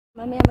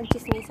Mamaya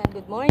magchismisan.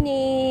 Good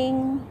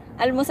morning.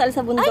 Almusal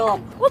sa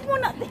bundok. Ay, huwag mo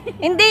natin.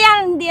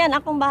 Hindi yan.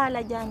 Akong bahala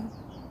dyan.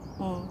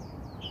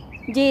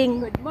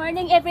 Jing. Good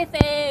morning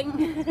everything.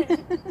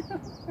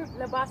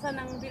 Labasan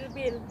ng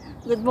bilbil.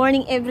 Good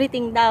morning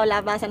everything daw.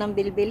 Labasan ng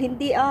bilbil.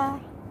 Hindi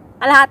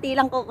kalahati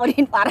lang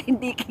kukunin para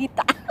hindi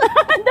kita.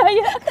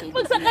 Daya.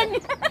 Pag sa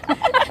kanya.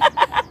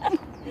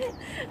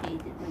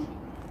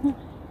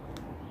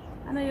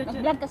 Ano yun?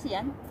 Vlog kasi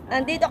yan.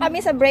 Nandito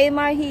kami sa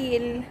Braemar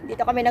Hill.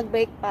 Dito kami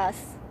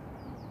nag-breakfast.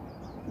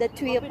 The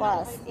three of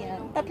us.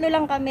 Yan. Tatlo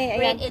lang kami.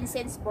 Ayan.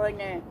 Incense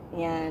burner.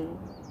 Yan.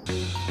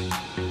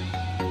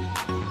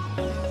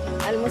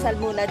 Almusal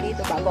muna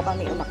dito bago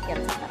kami umakyat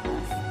sa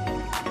taas.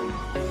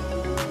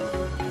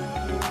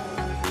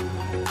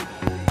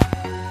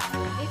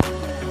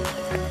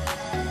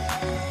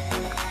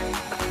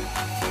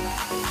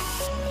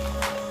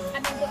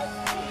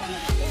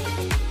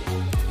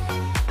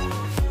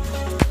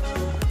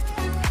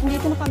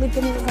 Dito na kami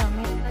sa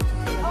amin.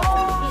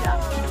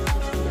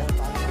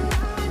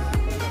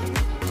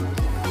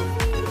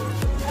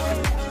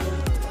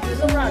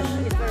 So rush.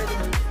 It's very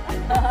good.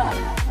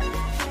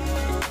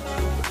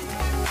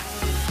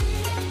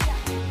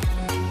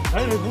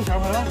 睇你估上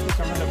去啦，你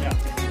上去入面，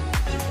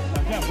嗱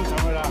啲人估上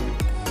去啦，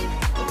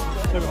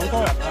入面好多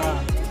人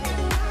啊！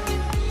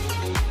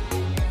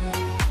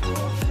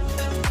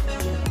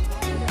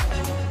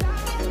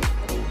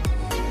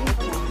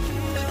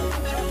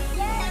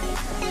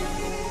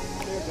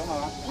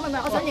唔係，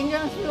我想影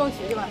張標光柱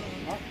啫嘛。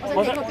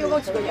我想影個標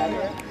光柱個樣嘅。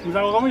唔使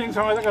我咁樣影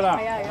上去得㗎啦。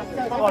係啊，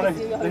不過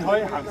你可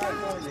以行。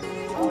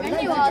唔緊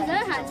要啊，我想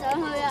行上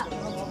去啊。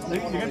你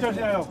影一張先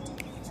喺度。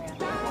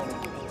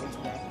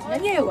唔緊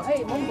要，誒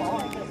唔好講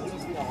啊，真係唔好意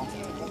思啊，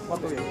乜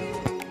都影。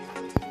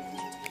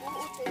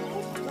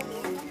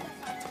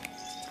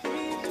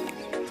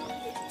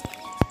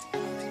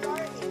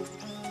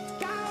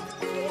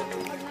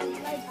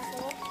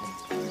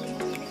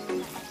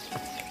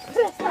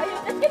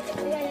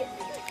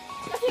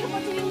Kasi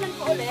kapag tinignan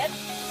ko ulit,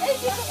 eh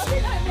dito kasi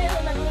na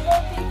meron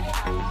nag-loading.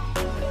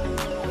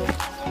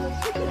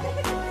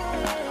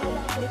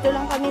 Dito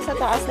lang kami sa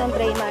taas ng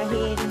Braemar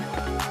Hill.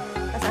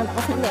 Kasama ko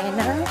si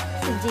Lena,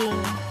 si Jing.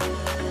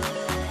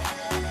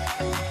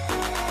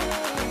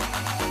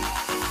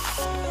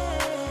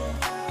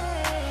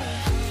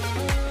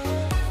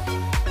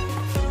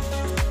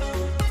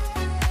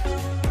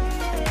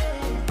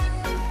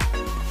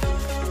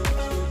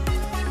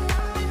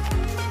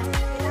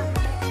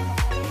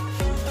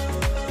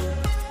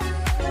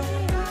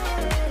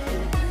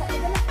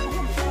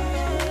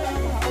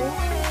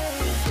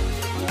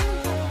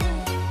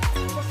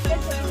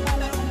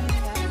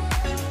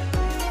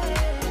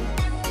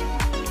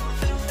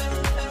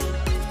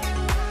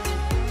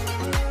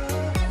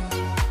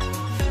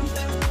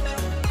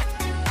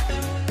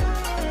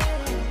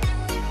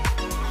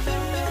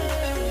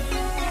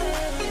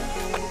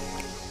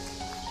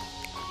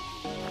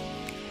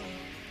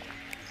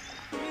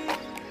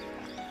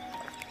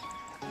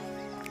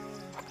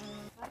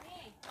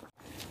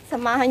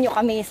 Samahan nyo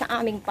kami sa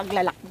aming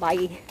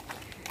paglalakbay.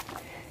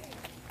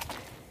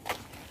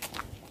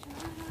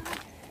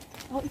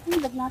 Oh, ito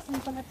yung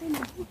laglasan pala ito.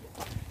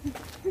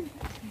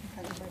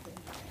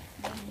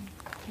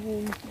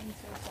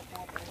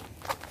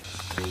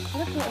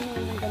 Ano po, ano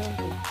yung ganun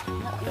po?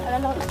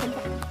 Naalala ko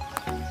ito.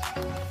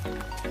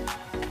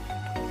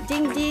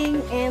 Jing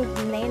and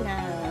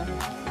Nena.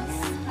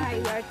 Hi,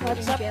 we are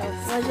What's up?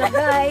 What's up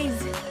guys?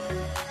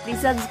 Please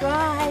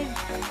subscribe.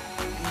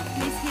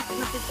 Please hit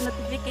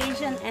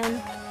notification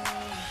and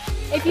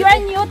if you are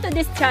new to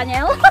this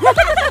channel,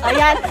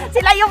 Ayan,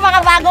 sila yung mga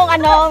bagong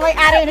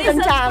may-ari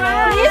nitong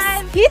channel. please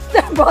hit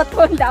the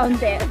button down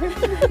there.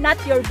 Not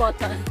your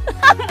button.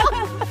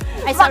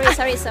 Ay,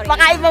 sorry.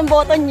 Baka ibang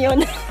button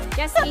yun.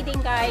 Just kidding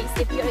guys.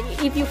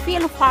 If you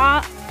feel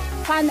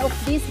fan of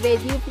this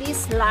video,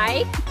 please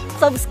like,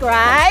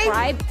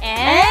 Subscribe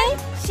and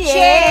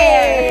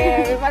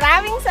share.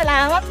 Maraming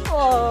salamat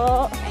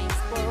po. thanks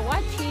for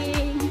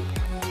watching.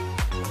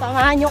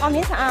 Samahan nyo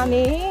kami sa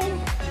aming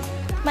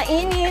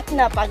mainit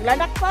na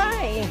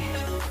paglalakbay.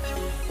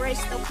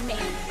 1st of May.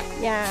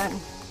 Yan.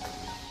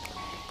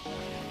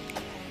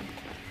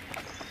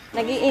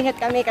 Nag-iingat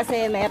kami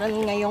kasi meron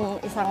ngayong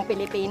isang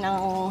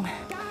Pilipinang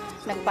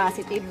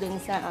nag-positive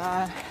dun sa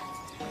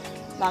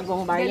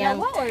bagong variant.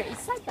 Dalawa or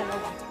isa?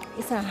 Dalawa.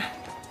 Isa.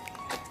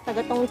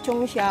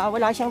 Taga-Tongchong siya.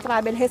 Wala siyang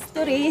travel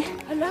history.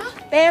 Hala?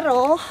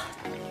 Pero,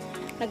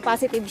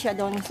 nag-positive siya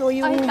doon. So,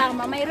 Ay, yung...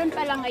 tama. Mayroon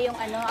pa lang ngayong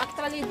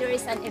actually there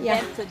is an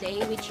event today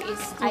which is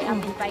I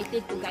am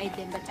invited to guide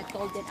them but I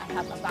told them I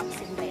have a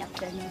vaccine by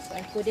afternoon so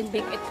I couldn't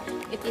make it.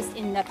 It is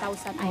in the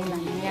Thousand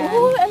Island. Yan.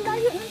 Oh, ang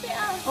layo nun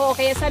Oo,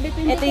 kaya sabi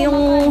ko hindi Ito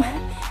ko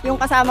yung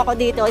kasama ko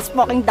dito,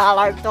 smoking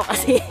dollar to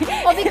kasi.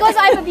 Oh, because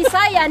I'm a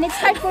Visayan, it's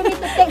hard for me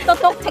to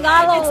talk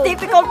Tagalog. It's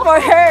difficult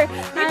for her.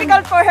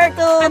 Difficult for her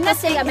to... I'm not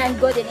saying I'm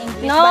good in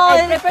English, No.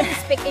 but I prefer to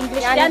speak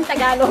English than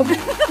Tagalog.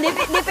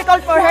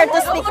 difficult for her to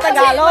speak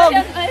Tagalog.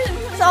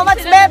 So much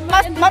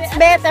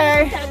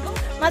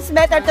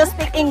better to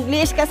speak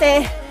English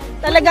kasi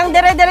Talagang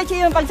dire-diretso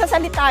yung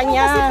pagsasalita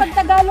niya. Kasi pag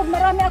Tagalog,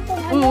 marami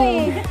akong ano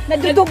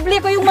nadudubli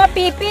ko yung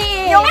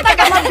mapipi eh. Yung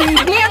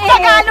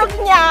Tagalog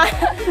niya,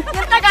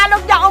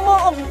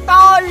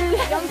 umuugtol.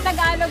 Yung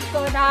Tagalog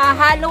ko,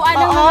 nahaluan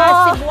ng Oo. mga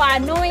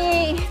Cebuano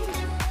eh.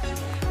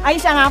 Ay,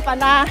 siya nga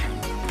pala.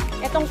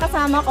 Itong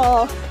kasama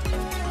ko,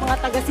 mga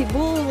taga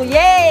Cebu.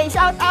 Yay!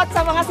 Shout out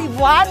sa mga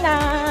Cebuana.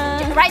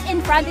 Right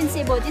in front in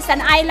Cebu. It's an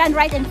island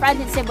right in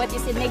front in Cebu.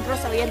 It's in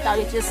Negros Oriental,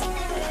 which is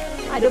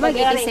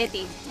Dumaguete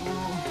City.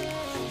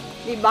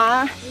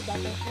 Diba?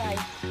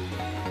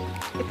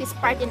 It is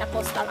part in a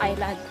coastal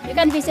island. You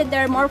can visit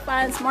there, more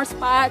fans, more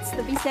spots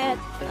to visit.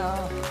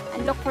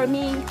 And look for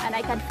me, and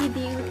I can feed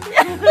you.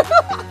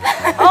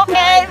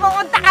 Okay,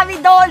 pupunta kami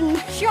doon.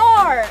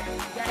 Sure!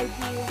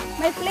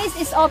 My place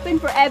is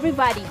open for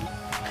everybody.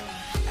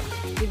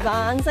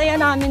 Diba? Ang saya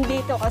namin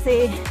dito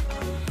kasi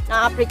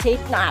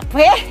na-appreciate na.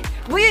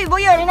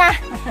 Buyoy na.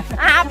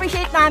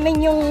 Na-appreciate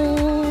namin yung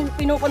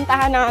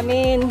pinupuntahan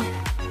namin.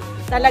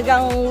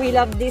 Talagang we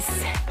love this.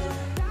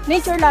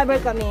 Nature lover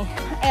kami.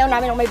 Ayaw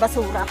namin ng may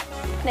basura.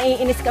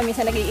 Naiinis kami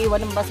sa nag-iiwan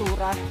ng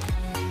basura.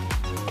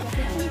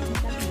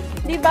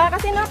 Diba?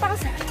 Kasi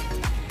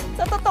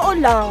sa totoo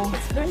lang.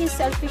 It's very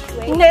selfish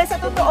way. Hindi, sa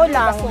totoo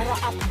lang. Basura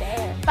up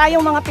there.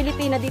 Tayong mga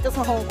Pilipina dito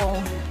sa Hong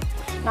Kong,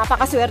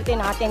 napakaswerte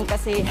natin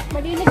kasi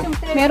Malinis yung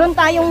trail. meron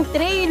tayong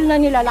trail na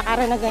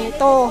nilalakaran na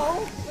ganito.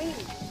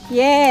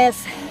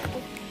 Yes.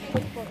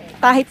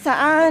 Kahit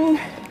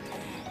saan,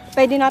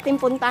 pwede natin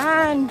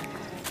puntahan.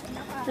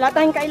 Wala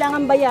tayong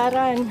kailangan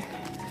bayaran.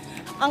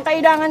 Ang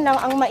kailangan lang,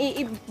 ang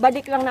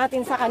maiibalik lang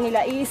natin sa kanila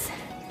is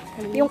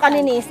yung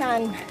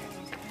kalinisan.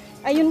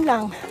 Ayun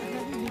lang.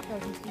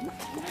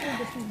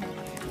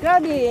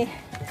 Grabe.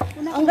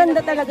 Ang ganda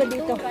talaga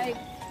dito.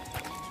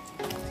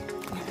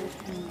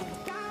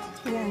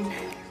 Yan.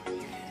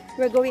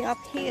 We're going up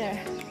here.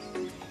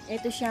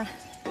 Ito siya.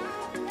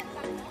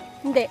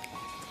 Hindi.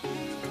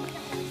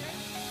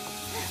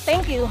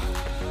 Thank you.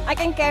 I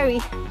can carry.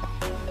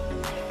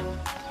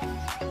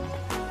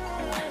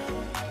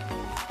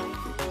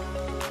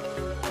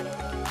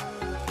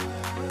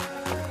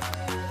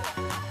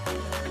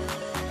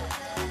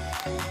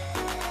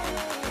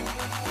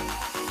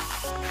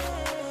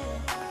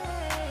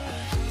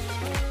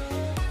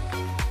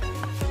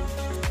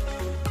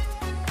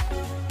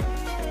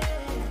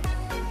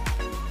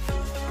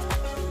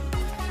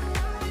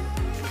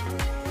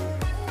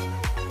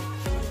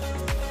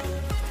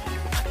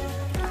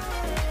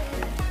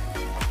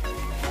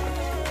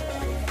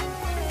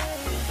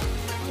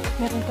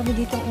 Meron kami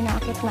ditong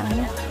inaakit na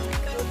ano.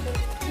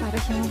 Para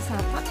siyang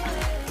sapa.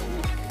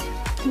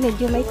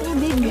 Medyo may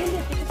tubig.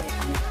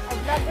 A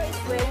vlogger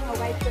is wearing a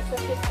white shirt, so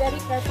she's very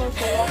careful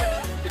to walk.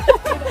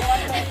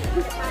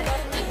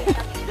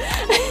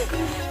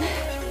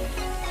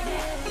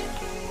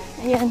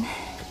 Ayan.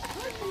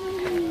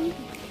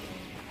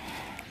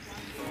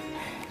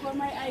 For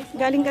my eyes.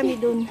 Galing kami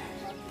dun.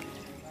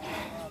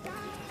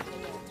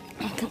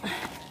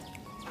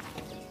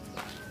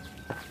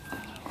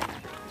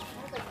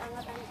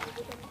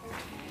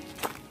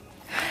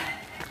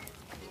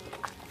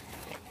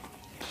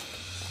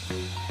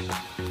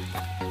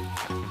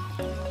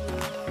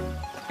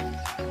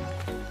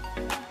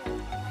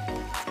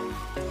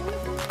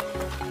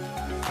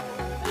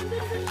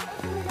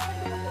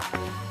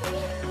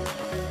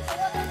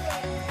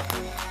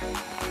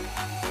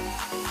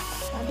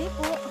 Sabi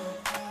po.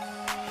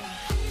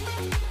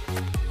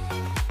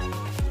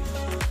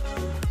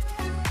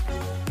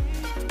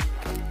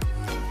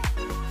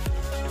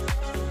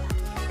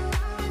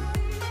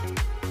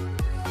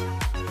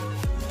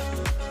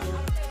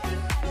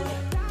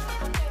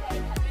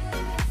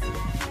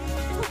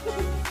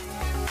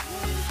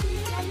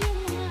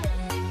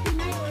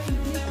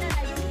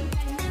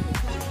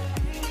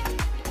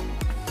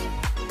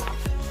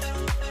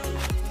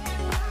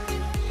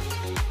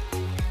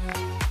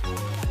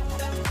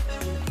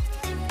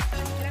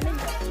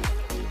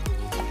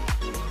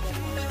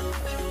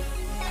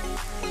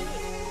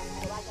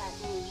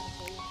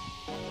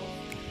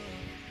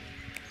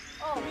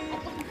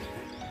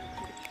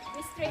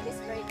 This trade is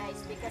very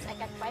nice because I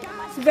can find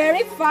a It's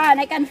very fun.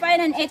 I can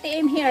find an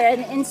ATM here,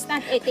 an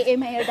instant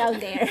ATM here down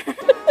there.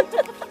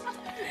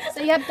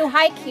 So you have to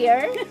hike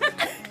here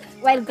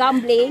while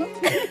gambling.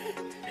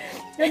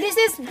 So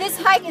this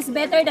hike is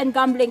better than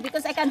gambling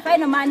because I can find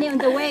the money on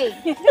the way.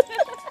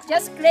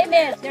 Just claim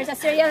it. There's a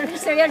serial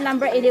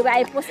number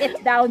anyway. I post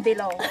it down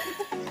below.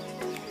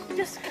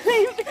 Just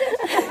claim it.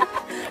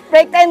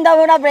 Break time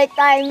daw muna, break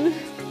time.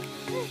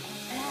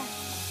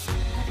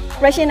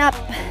 Freshen up.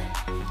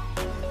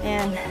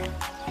 Ayan.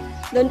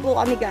 Doon po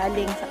kami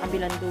galing sa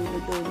kabilang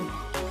dulo doon.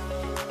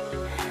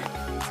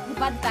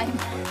 Bad time.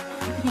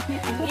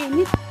 Ang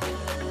init.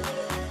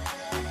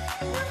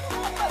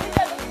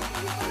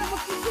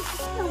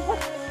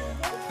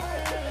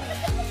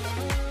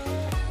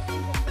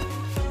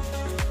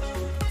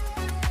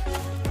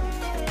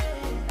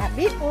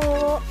 Sabi po.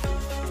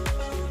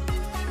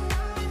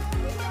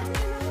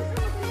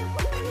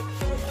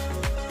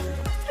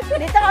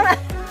 Dito ka na.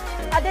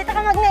 dito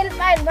ka mag-nail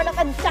file.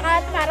 Malakad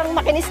tsaka parang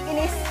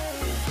makinis-kinis.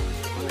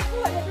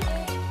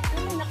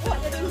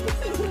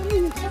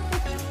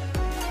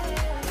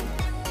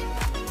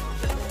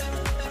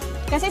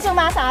 Kasi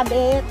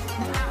sumasabit.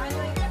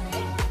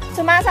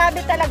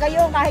 Sumasabit talaga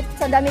yun kahit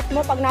sa damit mo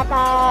pag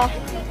napa...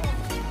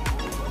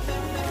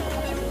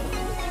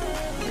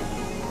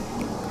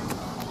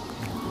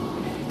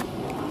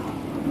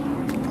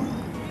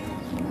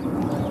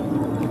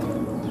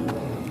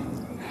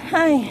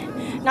 Ay,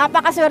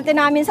 napakaswerte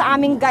namin sa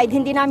aming guide.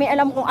 Hindi namin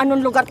alam kung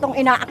anong lugar tong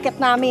inaakyat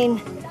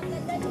namin.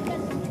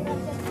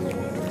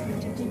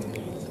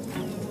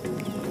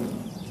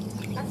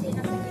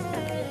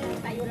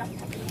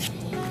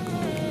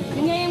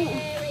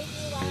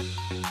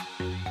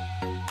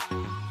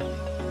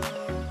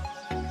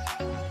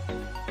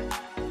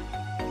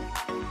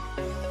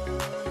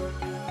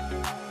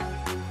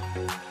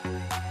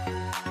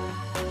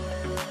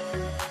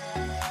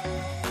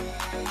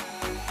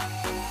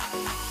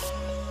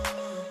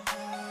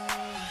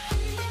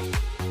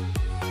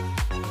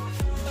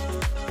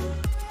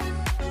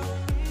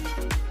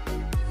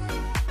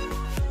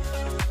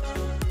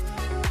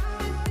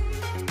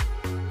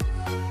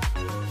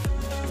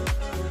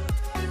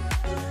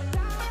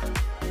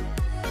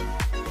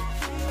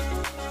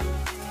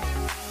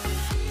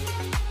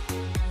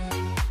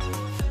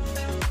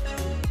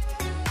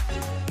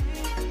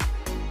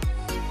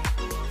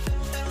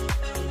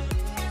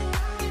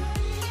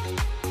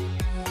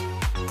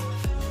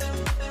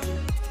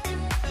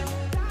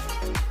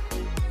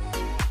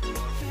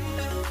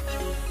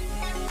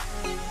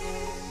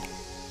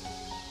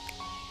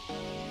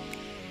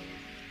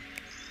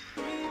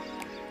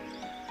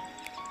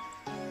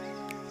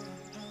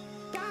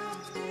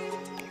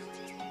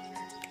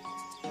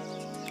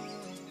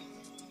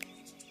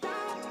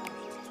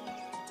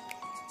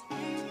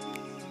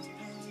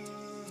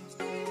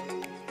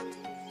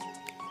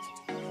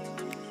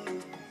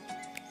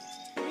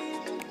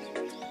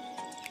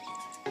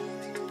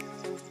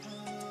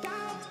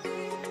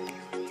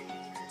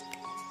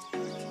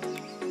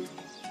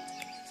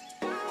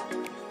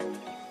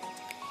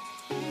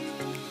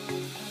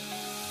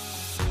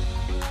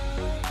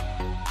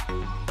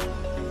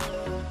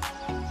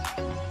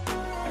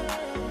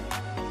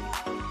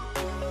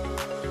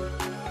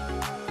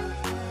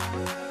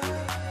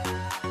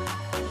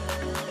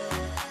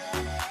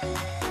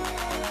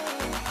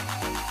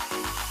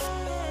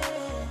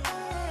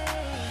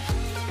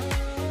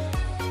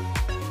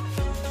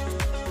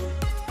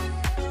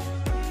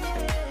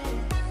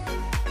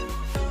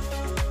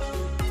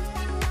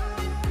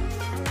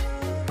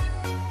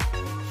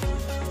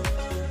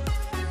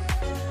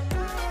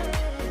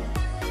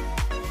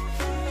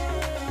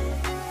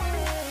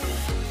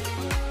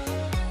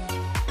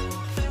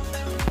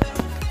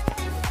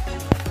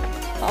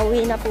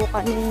 Pauwi na po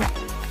kami.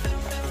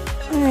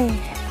 Ay,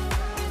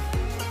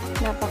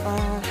 napaka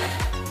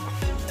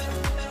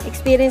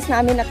experience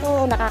namin na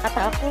to,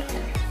 nakakatakot.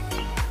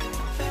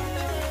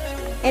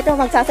 Ito,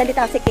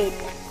 magsasalita si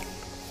Kate.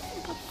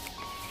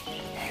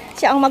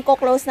 Siya ang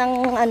magko-close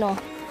ng ano,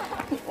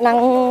 ng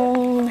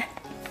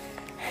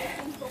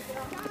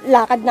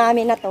lakad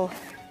namin na to.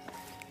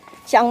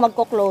 Siya ang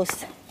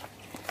magko-close.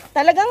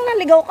 Talagang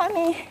naligaw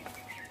kami.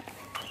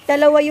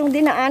 Dalawa yung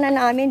dinaanan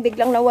namin,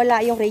 biglang nawala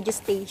yung radio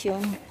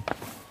station.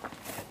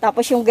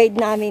 Tapos yung guide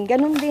namin,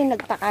 ganun din,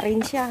 nagtaka rin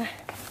siya.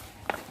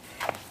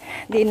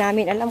 Di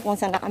namin alam kung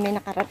saan na kami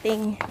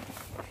nakarating.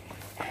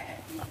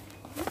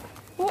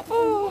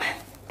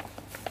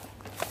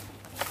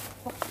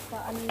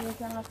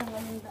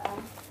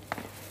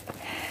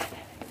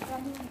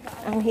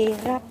 Ang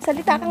hirap.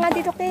 Salita ka nga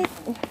dito, Kate.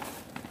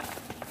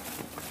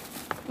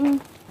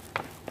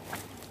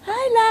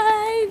 Hi,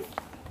 live!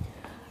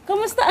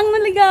 Kamusta ang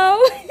naligaw?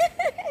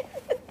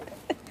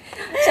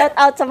 Shout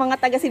out sa mga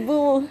taga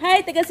Cebu.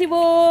 Hi, taga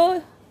Cebu!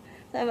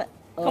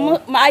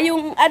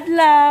 Maayong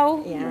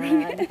adlaw!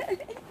 Yan.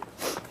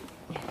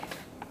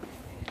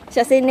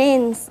 Siya si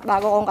Nins.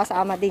 Bago kong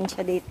kasama din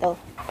siya dito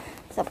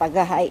sa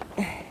pag-hike.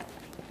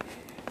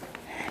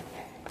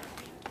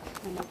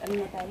 Mag-ano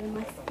na tayo,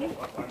 maski?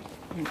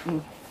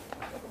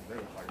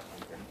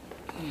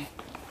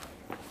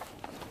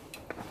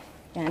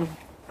 Yan.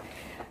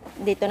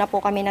 Dito na po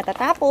kami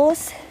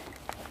natatapos.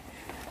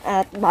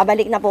 At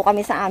babalik na po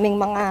kami sa aming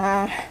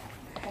mga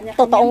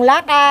totoong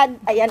lakad.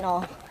 Ayan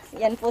o.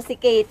 Yan po si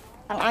Kate,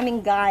 ang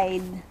aming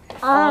guide.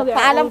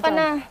 Paalam ka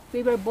na.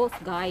 We were both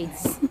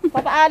guides.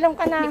 Papaalam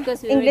ka na. Because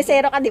we were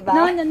Inglesero ka, di ba?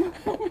 No.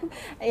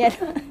 Ayan.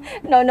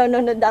 No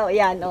daw.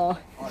 Ayan o.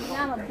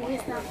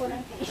 Magbihis na ako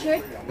ng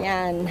t-shirt.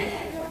 Yan.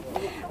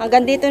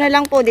 Hanggang dito na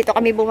lang po. Dito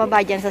kami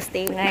bumaba dyan sa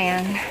stay na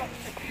yan.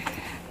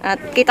 At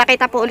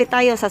kita-kita po ulit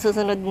tayo sa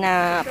susunod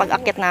na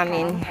pag-akyat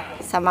namin.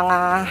 Sa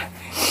mga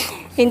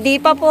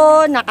hindi pa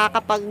po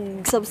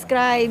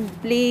nakakapag-subscribe,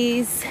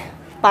 please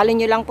follow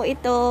nyo lang po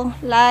ito.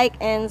 Like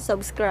and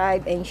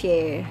subscribe and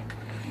share.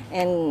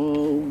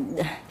 And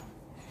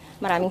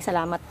maraming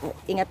salamat po.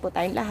 Ingat po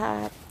tayong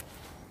lahat.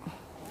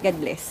 God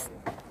bless.